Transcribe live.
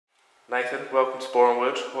Nathan, welcome to Boreham.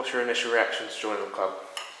 What's your initial reaction to joining the club?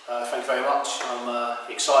 Thank you very much.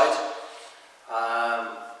 I'm excited.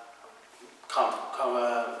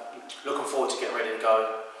 Looking forward to getting ready to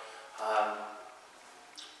go.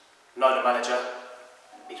 Know the manager.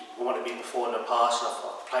 He's wanted me before in the past, and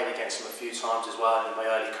I've played against him a few times as well in my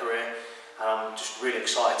early career. And I'm just really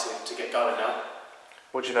excited to get going now.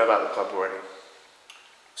 What do you know about the club already?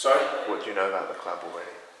 Sorry? What do you know about the club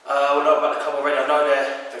already? I know about the club already. I know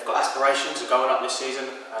they've got aspirations of going up this season,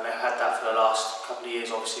 and they've had that for the last couple of years,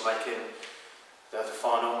 obviously making the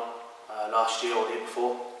final last year or the year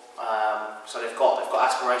before. So they've got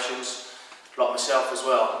aspirations, like myself as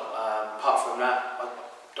well. Apart from that, I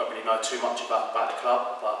don't really know too much about the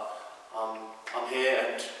club, but I'm here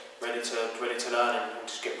and ready to learn and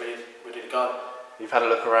just get ready to go. You've had a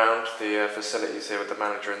look around the facilities here with the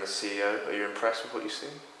manager and the CEO. Are you impressed with what you've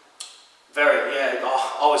seen? Very, yeah.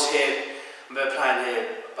 I was here. I remember playing here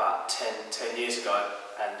about 10 years ago,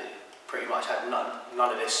 and it pretty much had none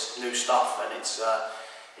of this new stuff, and it's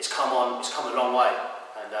come a long way,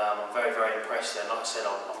 and I'm very impressed. And like I said,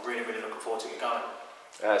 I'm really looking forward to get going.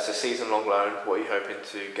 It's a season-long loan. What are you hoping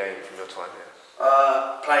to gain from your time here?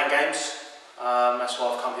 Playing games. That's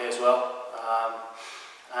why I've come here as well,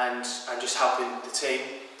 and just helping the team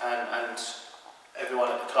and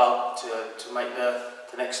everyone at the club to make the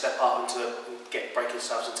next step up and to break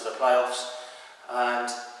themselves into the playoffs and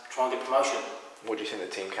try and get promotion. What do you think the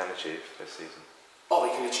team can achieve this season? Oh, we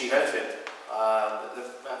can achieve anything.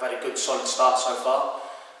 They've had a good solid start so far,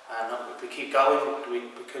 and if we keep going,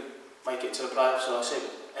 we could make it to the playoffs. So I see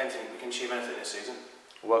anything, we can achieve anything this season.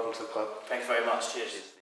 Welcome to the club. Thank you very much. Cheers.